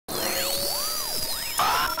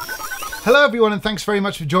Hello everyone, and thanks very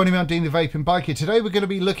much for joining me on Dean the Vaping Biker. Today we're going to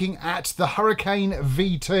be looking at the Hurricane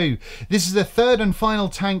V2. This is the third and final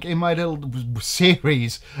tank in my little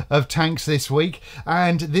series of tanks this week,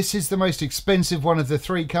 and this is the most expensive one of the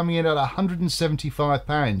three, coming in at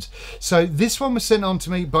 £175. So this one was sent on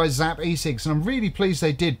to me by Zappecigs, and I'm really pleased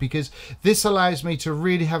they did, because this allows me to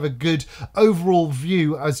really have a good overall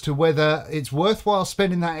view as to whether it's worthwhile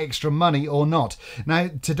spending that extra money or not.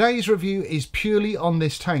 Now, today's review is purely on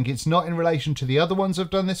this tank. It's not in relation to the other ones I've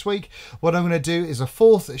done this week. What I'm going to do is a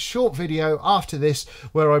fourth short video after this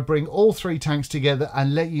where I bring all three tanks together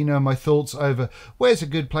and let you know my thoughts over where's a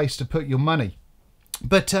good place to put your money.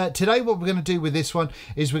 But today what we're going to do with this one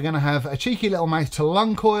is we're going to have a cheeky little mouth to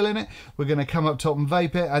lung coil in it. We're going to come up top and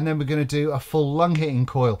vape it, and then we're going to do a full lung hitting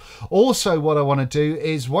coil. Also, what I want to do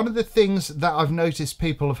is, one of the things that I've noticed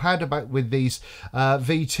people have had about with these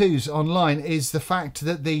V2s online is the fact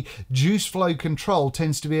that the juice flow control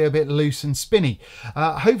tends to be a bit loose and spinny.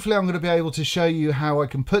 Hopefully I'm going to be able to show you how I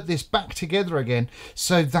can put this back together again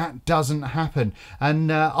so that doesn't happen.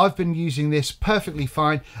 And I've been using this perfectly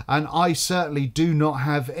fine, and I certainly do not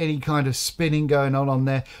have any kind of spinning going on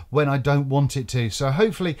there when I don't want it to. So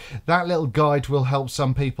hopefully that little guide will help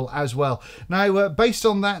some people as well. Now, based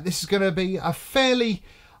on that, this is going to be a fairly,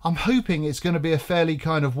 I'm hoping it's going to be a fairly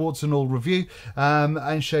kind of warts and all review,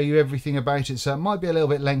 and show you everything about it. So it might be a little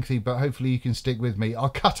bit lengthy, but hopefully you can stick with me. I'll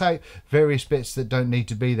cut out various bits that don't need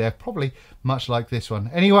to be there, probably much like this one.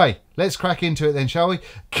 Anyway, let's crack into it then, shall we?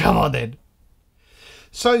 Come on then.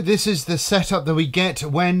 So this is the setup that we get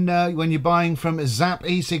when you're buying from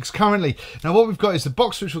Zappecigs currently. Now what we've got is the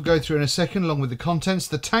box, which we'll go through in a second, along with the contents,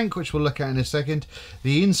 the tank, which we'll look at in a second,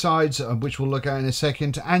 the insides, which we'll look at in a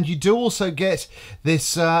second, and you do also get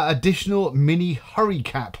this additional mini hurry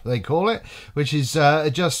cap, they call it, which is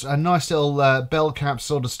just a nice little bell cap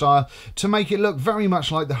sort of style to make it look very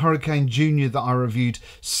much like the Hurricane Junior that I reviewed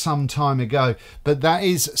some time ago. But that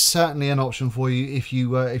is certainly an option for you if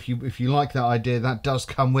you like that idea. That does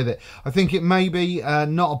come with it. I think it may be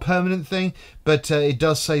not a permanent thing, but it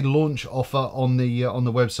does say launch offer on the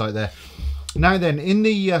website there. Now then, in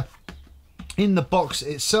the box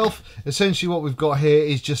itself, essentially what we've got here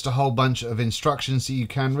is just a whole bunch of instructions that you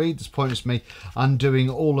can read. There's pointless me undoing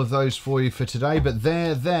all of those for you for today, but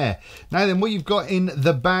they're there. Now then, what you've got in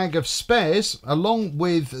the bag of spares, along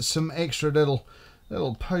with some extra little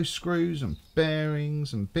post screws and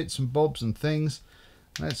bearings and bits and bobs and things.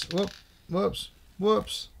 Let's whoops.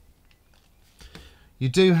 You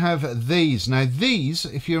do have these. Now these,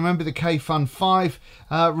 if you remember the K-Fun 5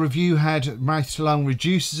 review, had mouth to lung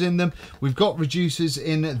reducers in them. We've got reducers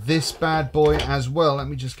in this bad boy as well. Let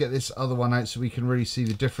me just get this other one out so we can really see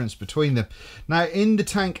the difference between them. Now in the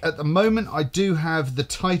tank at the moment, I do have the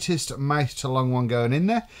tightest mouth to lung one going in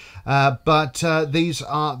there. But these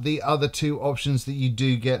are the other two options that you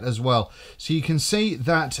do get as well. So you can see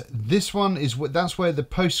that this one is that's where the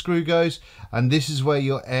post screw goes, and this is where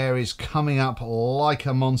your air is coming up like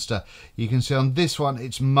a monster. You can see on this one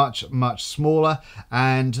it's much smaller,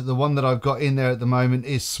 and the one that I've got in there at the moment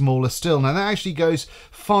is smaller still. Now that actually goes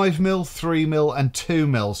 5mm, 3mm and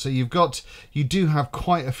 2mm, so you do have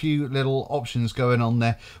quite a few little options going on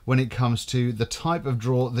there when it comes to the type of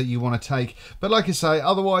draw that you want to take. But like I say,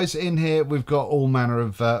 otherwise in here we've got all manner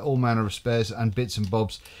of spares and bits and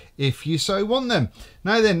bobs if you so want them.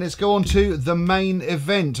 Now then, let's go on to the main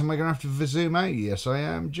event. Am I going to have to zoom out? Yes, I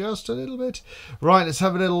am, just a little bit. Right, let's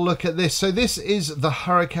have a little look at this. So this is the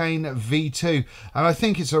Hurricane V2, and I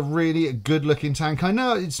think it's a really good looking tank. I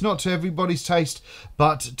know it's not to everybody's taste,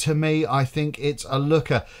 but to me, I think it's a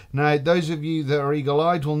looker. Now, those of you that are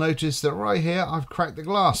eagle-eyed will notice that right here, I've cracked the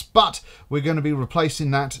glass, but we're going to be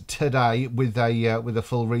replacing that today with a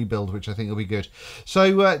full rebuild, which I think will be good.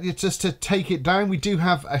 So just to take it down, we do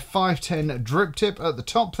have a 510 drip tip at the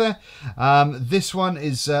top there. This one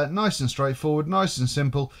is nice and straightforward, nice and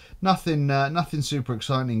simple. Nothing super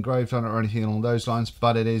exciting engraved on it or anything along those lines,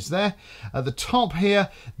 but it is there. At the top here,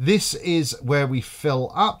 this is where we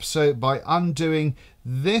fill up. So by undoing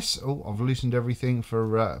this, oh, I've loosened everything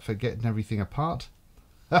for getting everything apart.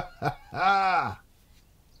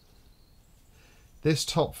 This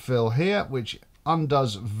top fill here, which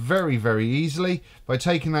undoes very easily. By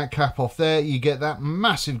taking that cap off there, you get that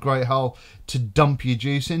massive great hole to dump your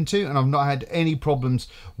juice into, and I've not had any problems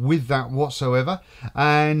with that whatsoever.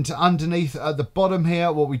 And underneath at the bottom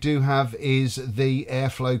here, what we do have is the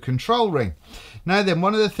airflow control ring. Now then,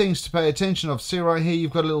 one of the things to pay attention of, see right here,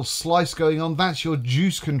 you've got a little slice going on. That's your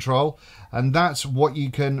juice control, and that's what you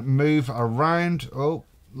can move around, oh,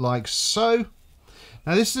 like so.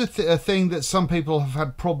 Now this is a thing that some people have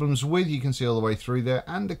had problems with. You can see all the way through there,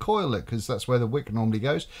 and the coil, because that's where the wick normally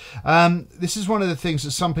goes. This is one of the things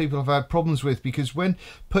that some people have had problems with, because when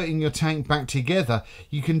putting your tank back together,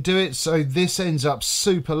 you can do it so this ends up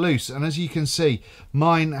super loose, and as you can see,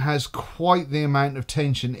 mine has quite the amount of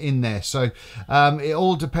tension in there. So it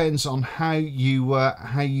all depends on how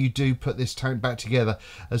you do put this tank back together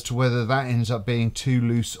as to whether that ends up being too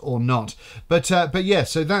loose or not. But yeah,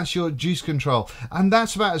 so that's your juice control, and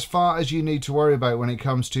that's about as far as you need to worry about when it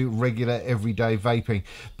comes to regular everyday vaping.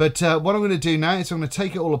 But what I'm going to do now is I'm going to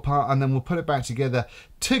take it all apart, and then we'll put it back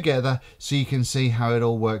together so you can see how it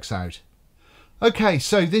all works out. Okay,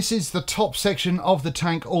 so this is the top section of the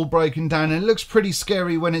tank all broken down, and it looks pretty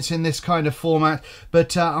scary when it's in this kind of format,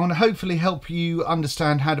 but I'm going to hopefully help you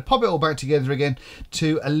understand how to pop it all back together again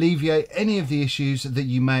to alleviate any of the issues that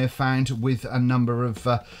you may have found with a number of,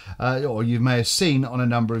 or you may have seen on a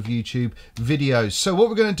number of YouTube videos. So what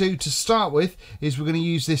we're going to do to start with is we're going to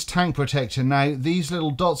use this tank protector. Now these little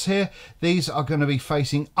dots here, these are going to be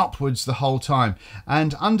facing upwards the whole time,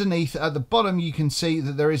 and underneath at the bottom you can see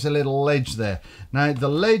that there is a little ledge there. Now the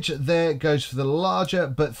ledge there goes for the larger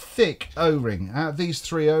but thick O-ring. Out of these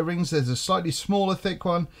three O-rings, there's a slightly smaller thick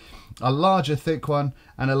one, a larger thick one,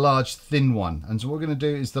 and a large thin one. And so what we're going to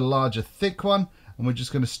do is the larger thick one, and we're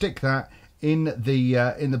just going to stick that in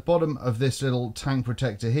the bottom of this little tank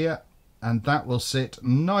protector here, and that will sit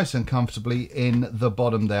nice and comfortably in the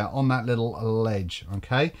bottom there on that little ledge.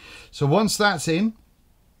 Okay, so once that's in,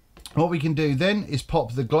 what we can do then is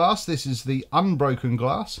pop the glass. This is the unbroken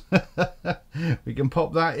glass. We can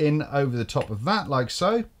pop that in over the top of that like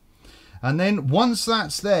so. And then once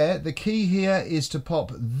that's there, the key here is to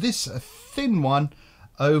pop this thin one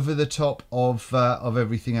over the top of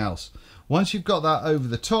everything else. Once you've got that over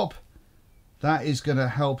the top, that is going to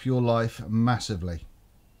help your life massively.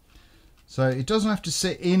 So it doesn't have to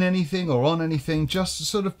sit in anything or on anything, just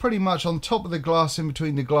sort of pretty much on top of the glass, in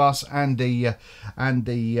between the glass and the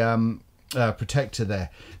protector there.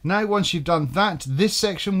 Now once you've done that, this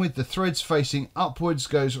section with the threads facing upwards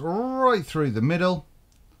goes right through the middle,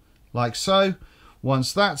 like so.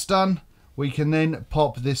 Once that's done, we can then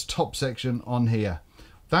pop this top section on here.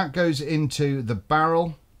 That goes into the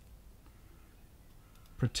barrel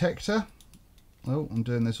protector. Oh, I'm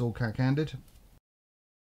doing this all cack-handed.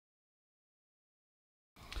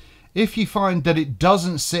 If you find that it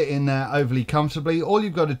doesn't sit in there overly comfortably, all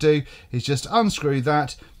you've got to do is just unscrew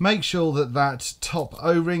that, make sure that that top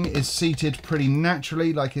O-ring is seated pretty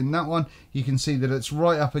naturally, like in that one. You can see that it's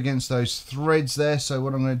right up against those threads there. So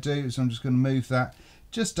what I'm going to do is I'm just going to move that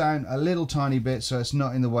just down a little tiny bit so it's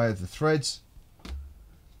not in the way of the threads.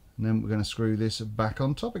 And then we're going to screw this back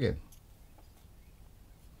on top again.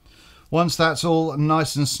 Once that's all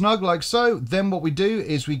nice and snug like so, then what we do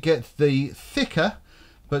is we get the thicker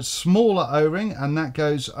but smaller O-ring, and that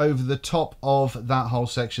goes over the top of that whole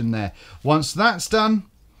section there. Once that's done,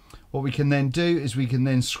 what we can then do is we can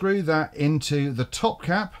then screw that into the top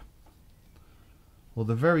cap, or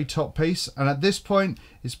the very top piece, and at this point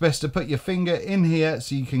it's best to put your finger in here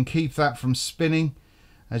so you can keep that from spinning,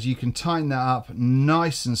 as you can tighten that up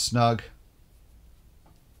nice and snug.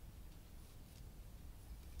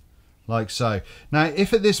 Like so. Now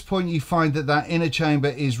if at this point you find that that inner chamber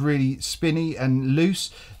is really spinny and loose,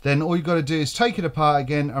 then all you've got to do is take it apart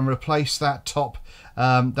again and replace that top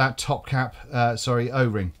cap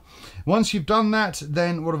O-ring. Once you've done that,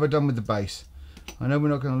 then what have I done with the base? I know we're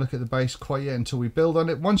not going to look at the base quite yet until we build on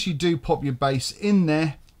it. Once you do pop your base in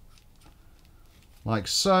there like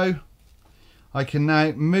so, I can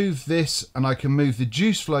now move this, and I can move the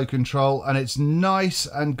juice flow control, and it's nice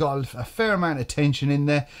and got a fair amount of tension in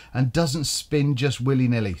there and doesn't spin just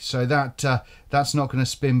willy-nilly. So that's not going to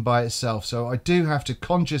spin by itself. So I do have to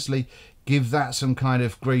consciously give that some kind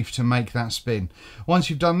of grief to make that spin. Once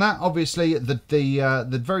you've done that, obviously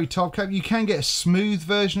the very top cap, you can get a smooth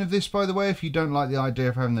version of this, by the way, if you don't like the idea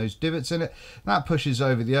of having those divots in it. That pushes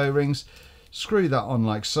over the O-rings. Screw that on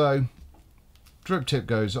like so. Drip tip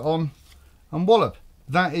goes on. And wallop,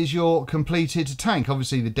 that is your completed tank.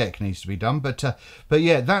 Obviously the deck needs to be done, but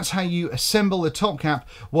yeah, that's how you assemble the top cap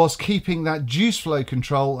whilst keeping that juice flow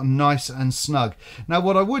control nice and snug. Now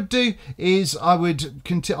what I would do is I would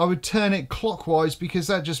turn it clockwise, because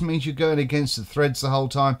that just means you're going against the threads the whole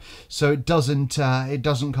time, so it doesn't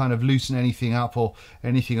kind of loosen anything up or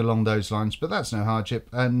anything along those lines. But that's no hardship,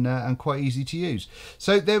 and quite easy to use.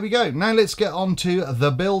 So there we go. Now let's get on to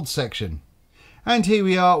the build section. And here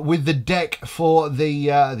we are with the deck for the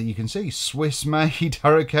you can see Swiss-made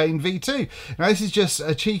Hurricane V2. Now this is just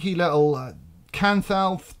a cheeky little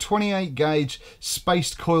Canthal 28 gauge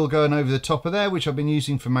spaced coil going over the top of there, which I've been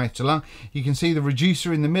using for mouth to lung. You can see the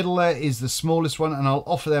reducer in the middle there is the smallest one, and I'll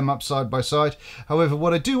offer them up side by side. However,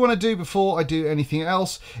 what I do want to do before I do anything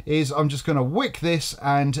else is I'm just going to wick this,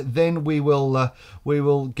 and then we will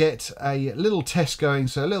get a little test going,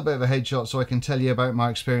 so a little bit of a headshot, so I can tell you about my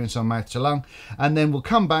experience on mouth to lung, and then we'll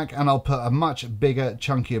come back and I'll put a much bigger,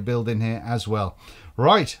 chunkier build in here as well.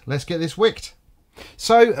 Right, let's get this wicked.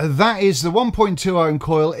 So that is the 1.2 ohm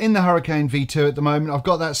coil in the Hurricane V2 at the moment. I've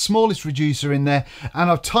got that smallest reducer in there,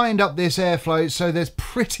 and I've tightened up this airflow so there's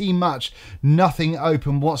pretty much nothing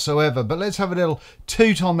open whatsoever. But let's have a little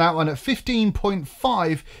toot on that one at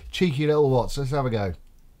 15.5 cheeky little watts. Let's have a go.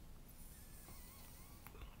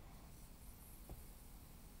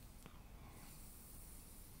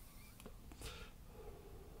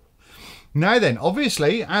 Now then,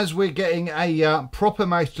 obviously, as we're getting a proper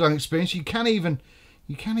mouth to lung experience, you can even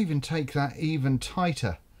take that even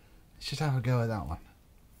tighter. Let's just have a go at that one.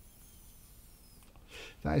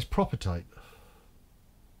 That is proper tight.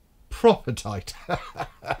 Proper tight.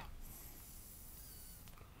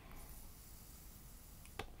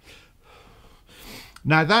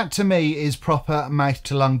 Now that to me is proper mouth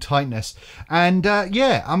to lung tightness. And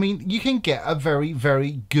yeah, I mean, you can get a very,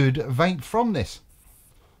 very good vape from this.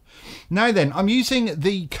 Now then, I'm using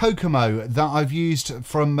the Kokomo that I've used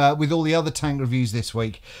from with all the other tank reviews this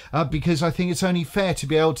week, because I think it's only fair to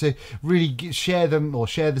be able to really share them, or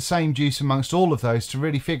share the same juice amongst all of those, to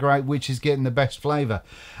really figure out which is getting the best flavour.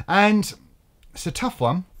 And it's a tough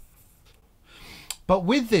one, but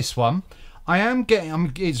with this one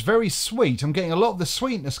it's very sweet. I'm getting a lot of the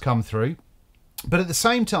sweetness come through, but at the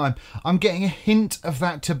same time I'm getting a hint of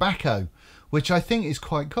that tobacco, which I think is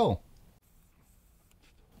quite cool.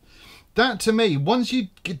 That to me, once you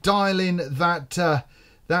dial in that that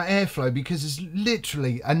airflow, because it's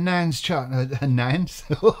literally a gnat's chuff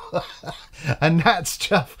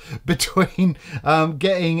between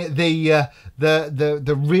getting the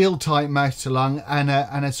real tight mouth to lung and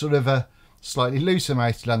a sort of a slightly looser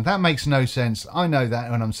mouth to lung. That makes no sense. I know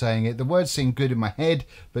that when I'm saying it. The words seem good in my head,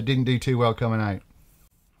 but didn't do too well coming out.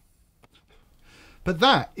 But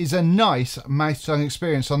that is a nice mouth to lung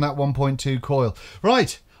experience on that 1.2 coil.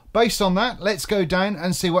 Right. Based on that, let's go down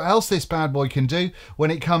and see what else this bad boy can do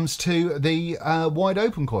when it comes to the wide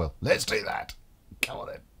open coil. Let's do that. Come on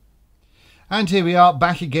in. And here we are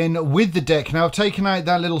back again with the deck. Now I've taken out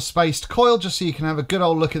that little spaced coil just so you can have a good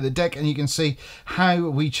old look at the deck, and you can see how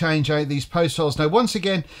we change out these post holes. Now once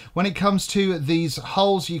again, when it comes to these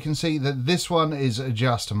holes, you can see that this one is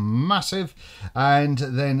just massive, and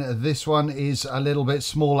then this one is a little bit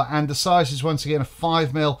smaller, and the size is once again a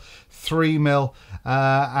 5mm, 3mm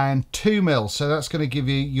and 2mm, so that's going to give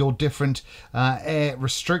you your different air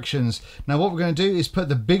restrictions. Now what we're going to do is put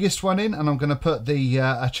the biggest one in, and I'm going to put the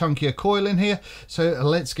a chunkier coil in here. So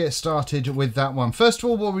let's get started with that one. First of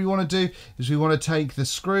all, what we want to do is we want to take the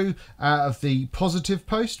screw out of the positive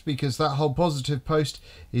post, because that whole positive post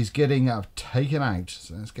is getting taken out.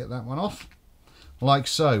 So let's get that one off. Like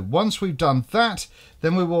so. Once we've done that,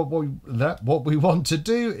 then what we want to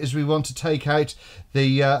do is we want to take out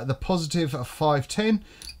the positive 510.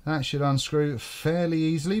 That should unscrew fairly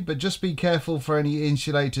easily, but just be careful for any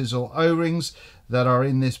insulators or O-rings that are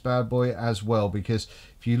in this bad boy as well, because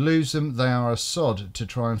if you lose them, they are a sod to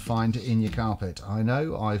try and find in your carpet. I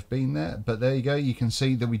know, I've been there, but there you go. You can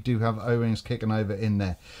see that we do have O-rings kicking over in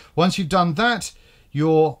there. Once you've done that,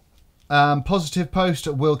 your positive post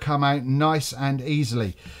will come out nice and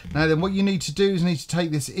easily. Now then, what you need to do is need to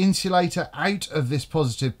take this insulator out of this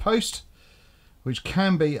positive post, which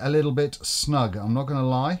can be a little bit snug, I'm not going to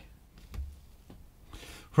lie.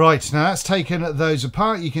 Right, now that's taken those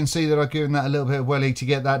apart. You can see that I've given that a little bit of welly to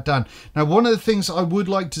get that done. Now one of the things I would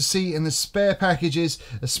like to see in the spare packages,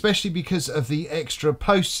 especially because of the extra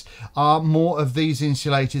posts, are more of these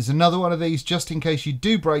insulators. Another one of these just in case you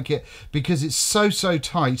do break it, because it's so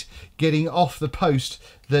tight getting off the post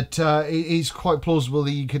that it is quite plausible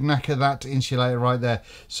that you could knacker that insulator right there.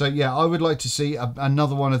 So yeah, I would like to see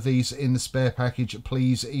another one of these in the spare package,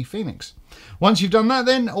 please, E-Phoneix. Once you've done that,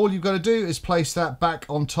 then all you've got to do is place that back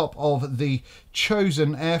on top of the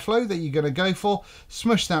chosen airflow that you're going to go for.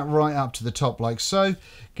 Smush that right up to the top like so.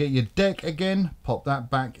 Get your deck again, pop that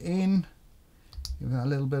back in, give that a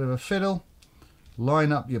little bit of a fiddle,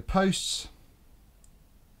 line up your posts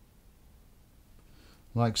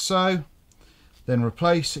like so, then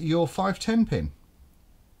replace your 510 pin.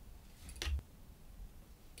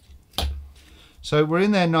 So we're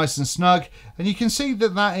in there nice and snug, and you can see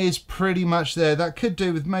that that is pretty much there. That could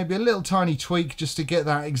do with maybe a little tiny tweak just to get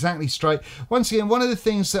that exactly straight. Once again, one of the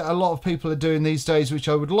things that a lot of people are doing these days, which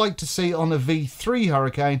I would like to see on a V3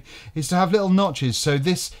 Hurricane, is to have little notches. So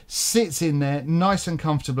this sits in there nice and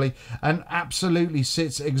comfortably and absolutely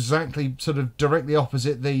sits exactly sort of directly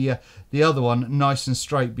opposite the other one, nice and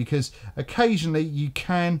straight, because occasionally you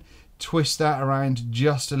can twist that around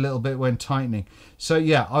just a little bit when tightening. So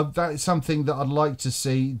yeah, that is something that I'd like to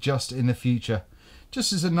see just in the future,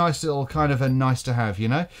 just as a nice little kind of a nice to have, you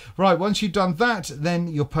know. Right, once you've done that, then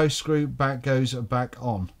your post screw back goes back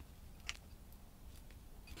on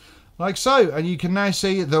like so, and you can now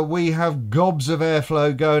see that we have gobs of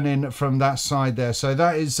airflow going in from that side there. So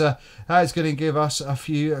that is going to give us a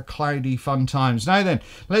few cloudy fun times. Now then,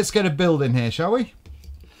 let's get a build in here, shall we?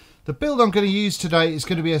 The build I'm going to use today is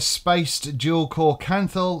going to be a spaced dual core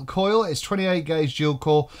Canthal coil. It's 28 gauge dual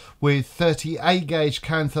core with 38 gauge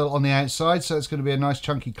Canthal on the outside, so it's going to be a nice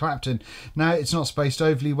chunky Clapton. Now, it's not spaced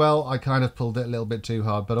overly well. I kind of pulled it a little bit too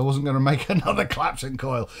hard, but I wasn't going to make another Clapton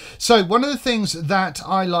coil. So one of the things that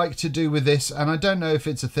I like to do with this, and I don't know if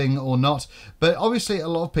it's a thing or not, but obviously a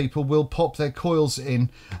lot of people will pop their coils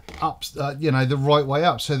in up, you know, the right way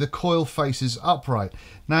up, so the coil faces upright.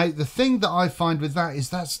 Now, the thing that I find with that is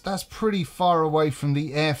that's pretty far away from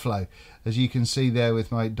the airflow. As you can see there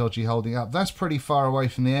with my dodgy holding up, that's pretty far away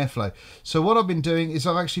from the airflow. So what I've been doing is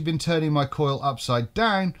I've actually been turning my coil upside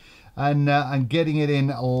down and getting it in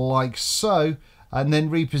like so, and then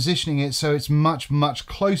repositioning it so it's much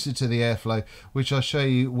closer to the airflow, which I'll show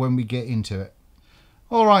you when we get into it.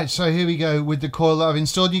 Alright, so here we go with the coil that I've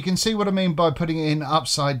installed. You can see what I mean by putting it in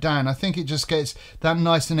upside down. I think it just gets that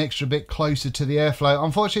nice and extra bit closer to the airflow.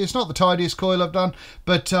 Unfortunately, it's not the tidiest coil I've done,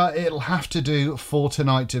 but it'll have to do for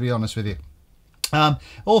tonight, to be honest with you.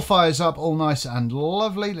 All fires up, all nice and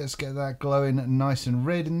lovely. Let's get that glowing nice and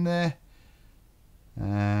red in there.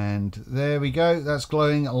 And there we go, that's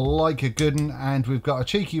glowing like a good one, and we've got a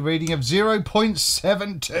cheeky reading of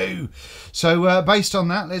 0.72. So based on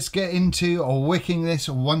that, let's get into wicking this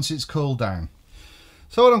once it's cooled down.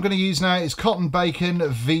 So what I'm going to use now is Cotton Bacon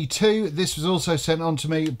V2. This was also sent on to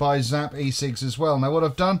me by Zappecigs as well. Now what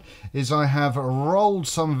I've done is I have rolled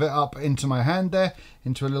some of it up into my hand there,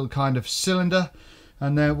 into a little kind of cylinder,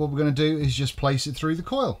 and then what we're going to do is just place it through the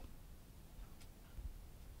coil.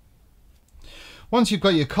 Once you've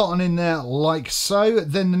got your cotton in there like so,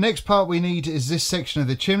 then the next part we need is this section of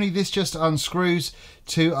the chimney. This just unscrews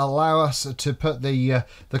to allow us to put the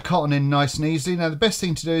cotton in nice and easily. Now the best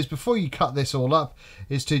thing to do is before you cut this all up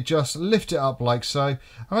is to just lift it up like so. And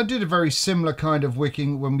I did a very similar kind of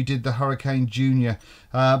wicking when we did the Hurricane Junior.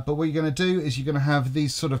 But what you're going to do is you're going to have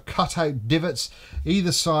these sort of cut out divots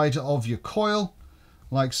either side of your coil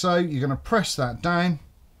like so. You're going to press that down.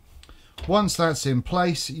 Once that's in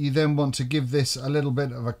place, you then want to give this a little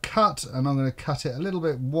bit of a cut, and I'm going to cut it a little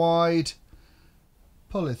bit wide,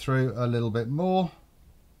 pull it through a little bit more.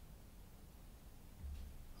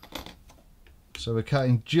 So we're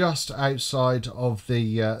cutting just outside of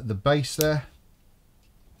the base there.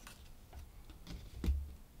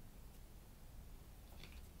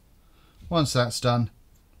 Once that's done,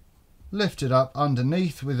 lift it up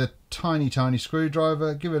underneath with a tiny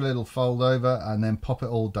screwdriver, give it a little fold over, and then pop it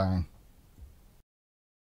all down.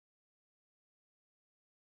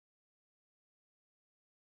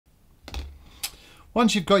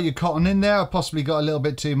 Once you've got your cotton in there, I've possibly got a little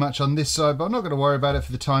bit too much on this side, but I'm not going to worry about it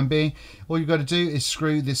for the time being. All you've got to do is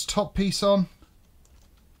screw this top piece on.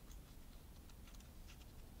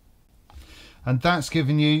 And that's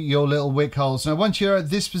giving you your little wick holes. Now once you're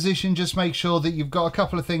at this position, just make sure that you've got a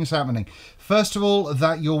couple of things happening. First of all,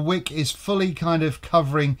 that your wick is fully kind of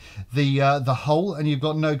covering the hole, and you've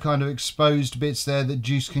got no kind of exposed bits there that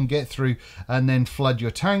juice can get through and then flood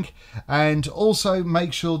your tank. And also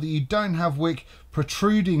make sure that you don't have wick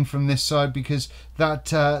protruding from this side, because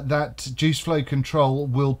that juice flow control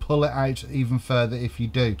will pull it out even further if you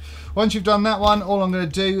do. Once you've done that one, all I'm going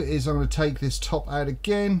to do is I'm going to take this top out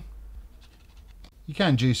again. You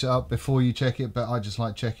can juice it up before you check it, but I just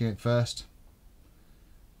like checking it first.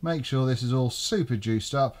 Make sure this is all super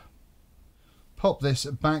juiced up. Pop this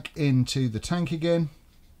back into the tank again.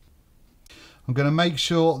 I'm going to make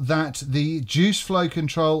sure that the juice flow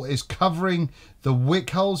control is covering the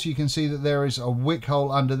wick holes. You can see that there is a wick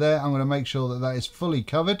hole under there. I'm going to make sure that that is fully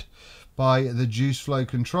covered by the juice flow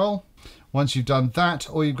control. Once you've done that,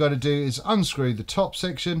 all you've got to do is unscrew the top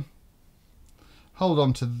section. Hold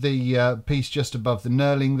on to the piece just above the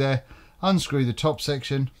knurling there, unscrew the top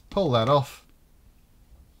section, pull that off,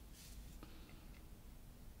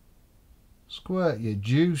 squirt your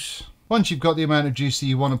juice Once you've got the amount of juice that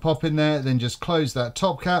you want to pop in there, then just close that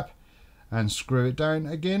top cap and screw it down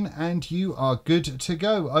again, and you are good to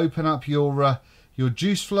go. Open up your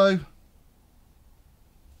juice flow,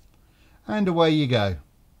 and away you go.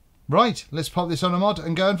 Right, let's pop this on a mod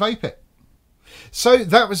and go and vape it. So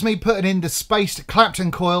that was me putting in the spaced Clapton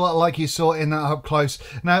coil like you saw in that up close.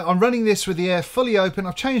 Now I'm running this with the air fully open.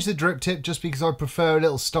 I've changed the drip tip just because I prefer a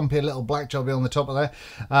little stumpy, a little black jobby on the top of there,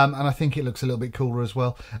 and I think it looks a little bit cooler as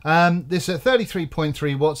well. This at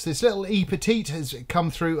 33.3 watts. This little E-Petite has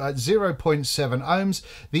come through at 0.7 ohms.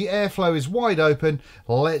 The airflow is wide open.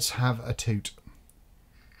 Let's have a toot.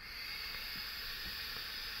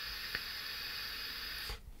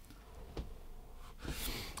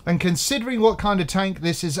 And considering what kind of tank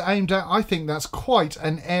this is aimed at, I think that's quite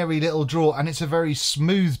an airy little draw, and it's a very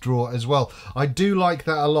smooth draw as well. I do like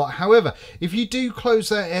that a lot. However, if you do close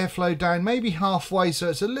that airflow down maybe halfway so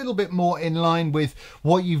it's a little bit more in line with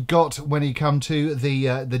what you've got when you come to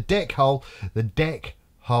the deck hole,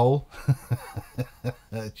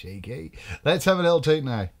 cheeky. Let's have a little toot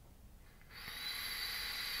now.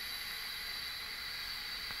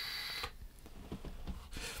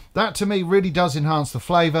 That to me really does enhance the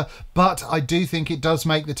flavour, but I do think it does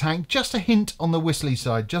make the tank just a hint on the whistly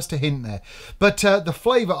side, just a hint there. But the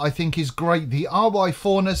flavour I think is great. The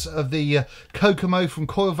E-Phoneix of the Kokomo from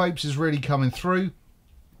Coil Vapes is really coming through.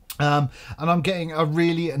 And I'm getting a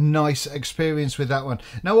really nice experience with that one.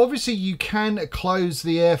 Now obviously you can close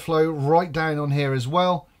the airflow right down on here as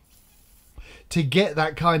well to get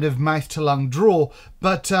that kind of mouth to lung draw,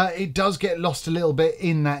 but it does get lost a little bit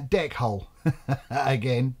in that deck hole.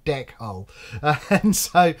 Again, deck hole. And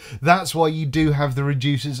so that's why you do have the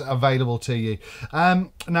reducers available to you. Now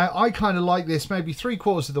I kind of like this maybe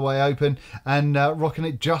 3/4 of the way open and rocking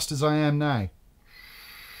it just as I am now.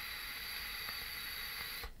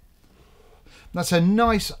 That's a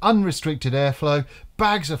nice unrestricted airflow,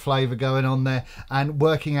 bags of flavour going on there and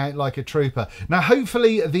working out like a trooper. Now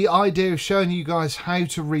hopefully the idea of showing you guys how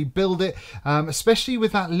to rebuild it, especially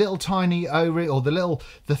with that little tiny O-ring, or the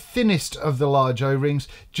thinnest of the large O-rings,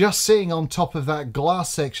 just sitting on top of that glass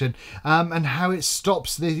section, and how it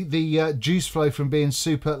stops the juice flow from being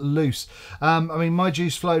super loose. I mean, my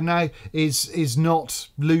juice flow now is not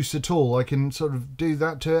loose at all. I can sort of do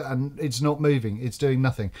that to it and it's not moving, it's doing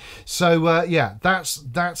nothing. So yeah,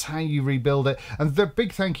 that's how you rebuild it. And the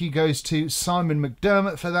big thank you goes to Simon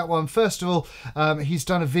McDermott for that one. First of all, he's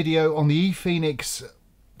done a video on the E-Phoneix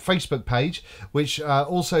Facebook page, which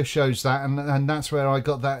also shows that, and that's where I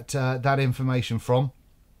got that information from.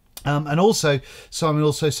 And also, Simon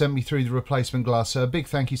also sent me through the replacement glass, so a big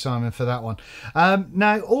thank you, Simon, for that one.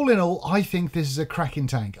 Now, all in all, I think this is a cracking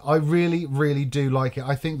tank. I really, really do like it.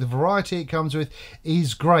 I think the variety it comes with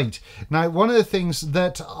is great. Now, one of the things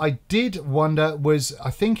that I did wonder was,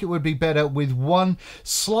 I think it would be better with one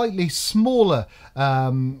slightly smaller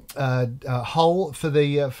hole for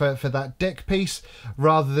the for that deck piece,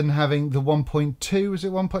 rather than having the 1.2, is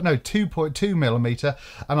it 1. No, 2.2 millimeter,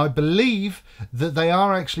 and I believe that they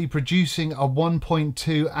are actually producing a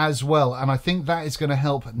 1.2 as well, and I think that is going to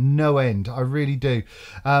help no end. I really do.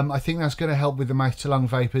 I think that's going to help with the mouth to lung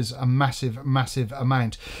vapors a massive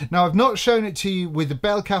amount. Now I've not shown it to you with the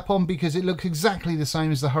bell cap on because it looks exactly the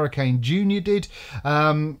same as the Hurricane Junior did,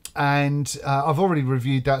 and I've already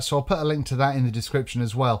reviewed that, so I'll put a link to that in the description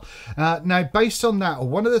as well. Now based on that,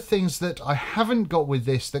 one of the things that I haven't got with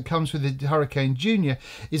this that comes with the Hurricane Junior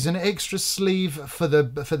is an extra sleeve for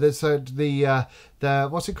the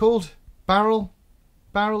what's it called? Barrel?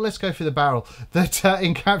 Let's go for the barrel that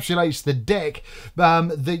encapsulates the deck,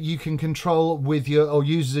 that you can control with or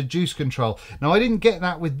use as a juice control. Now I didn't get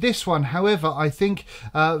that with this one. However, I think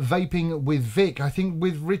Vaping with Vic, I think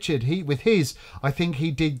with Richard, I think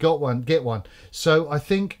he did get one. So I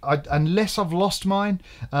think unless I've lost mine,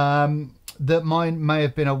 that mine may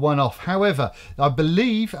have been a one-off. However, I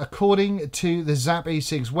believe, according to the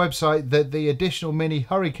Zappecigs website, that the additional mini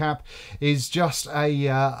hurrycap is just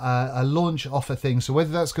a launch offer thing. So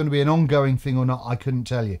whether that's going to be an ongoing thing or not, I couldn't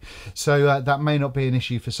tell you. So that may not be an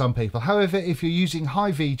issue for some people. However, if you're using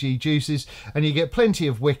high VG juices and you get plenty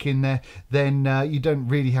of wick in there, then you don't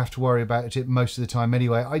really have to worry about it most of the time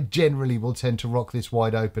anyway. I generally will tend to rock this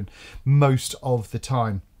wide open most of the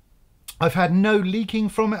time. I've had no leaking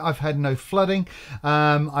from it. I've had no flooding.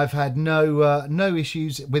 I've had no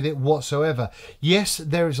issues with it whatsoever. Yes,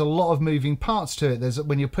 there is a lot of moving parts to it.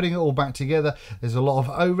 When you're putting it all back together, there's a lot of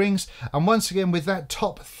O-rings. And once again, with that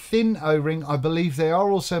top thin O-ring, I believe they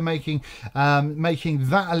are also making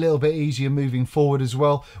that a little bit easier moving forward as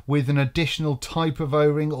well, with an additional type of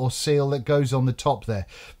O-ring or seal that goes on the top there.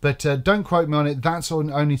 But don't quote me on it. That's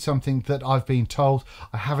only something that I've been told.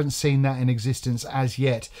 I haven't seen that in existence as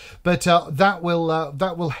yet. But that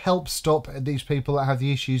will help stop these people that have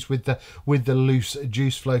the issues with the loose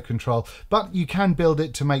juice flow control. But you can build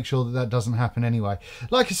it to make sure that doesn't happen anyway.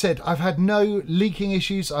 Like I said, I've had no leaking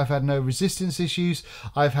issues. I've had no resistance issues.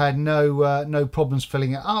 I've had no problems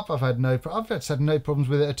filling it up. I've had no problems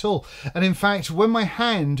with it at all. And in fact, when my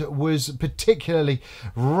hand was particularly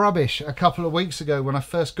rubbish a couple of weeks ago when I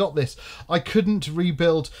first got this, I couldn't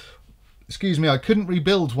rebuild. Excuse me, I couldn't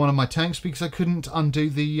rebuild one of my tanks because I couldn't undo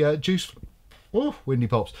the juice. Oh, windy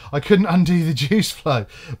pops. I couldn't undo the juice flow.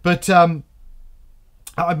 But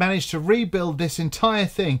I managed to rebuild this entire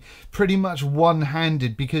thing pretty much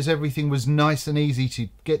one-handed because everything was nice and easy to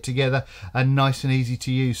get together and nice and easy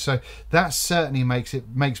to use. So that certainly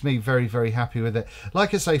makes me very, very happy with it.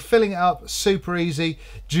 Like I say, filling it up, super easy.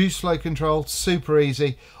 Juice flow control, super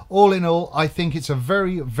easy. All in all, I think it's a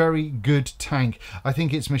very, very good tank. I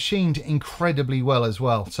think it's machined incredibly well as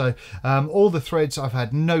well. So all the threads I've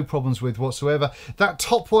had no problems with whatsoever. That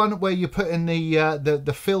top one where you put in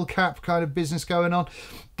the fill cap kind of business going on,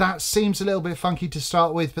 that seems a little bit funky to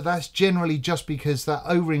start with, but that's generally just because that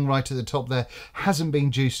O-ring right at the top there hasn't been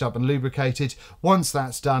juiced up and lubricated. Once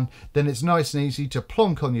that's done, then it's nice and easy to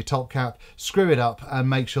plonk on your top cap, screw it up and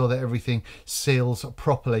make sure that everything seals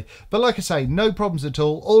properly. But like I say, no problems at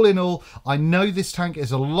all. All in all, I know this tank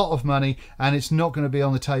is a lot of money and it's not going to be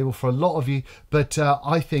on the table for a lot of you, but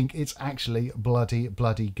I think it's actually bloody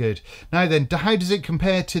good. Now then, how does it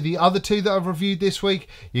compare to the other two that I've reviewed this week?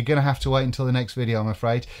 You're going to have to wait until the next video, I'm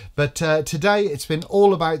afraid. But today it's been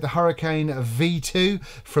all about the Hurricane V2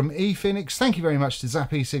 from E-Phoneix. Thank you very much to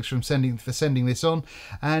Zappecigs for sending this on,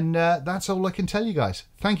 and that's all I can tell you guys.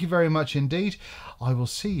 Thank you very much indeed. I will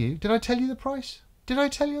see you. Did I tell you the price? Did I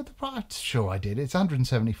tell you the price? Sure I did. It's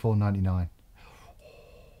 $174.99.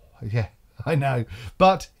 Yeah, I know,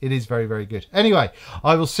 but it is very, very good. Anyway,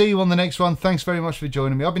 I will see you on the next one. Thanks very much for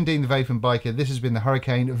joining me. I've been Dean the Vaping Biker. This has been the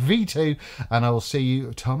Hurricane V2, and I will see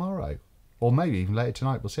you tomorrow. Or maybe even later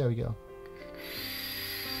tonight. We'll see how we go.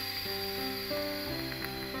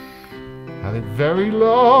 Have it very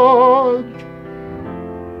large.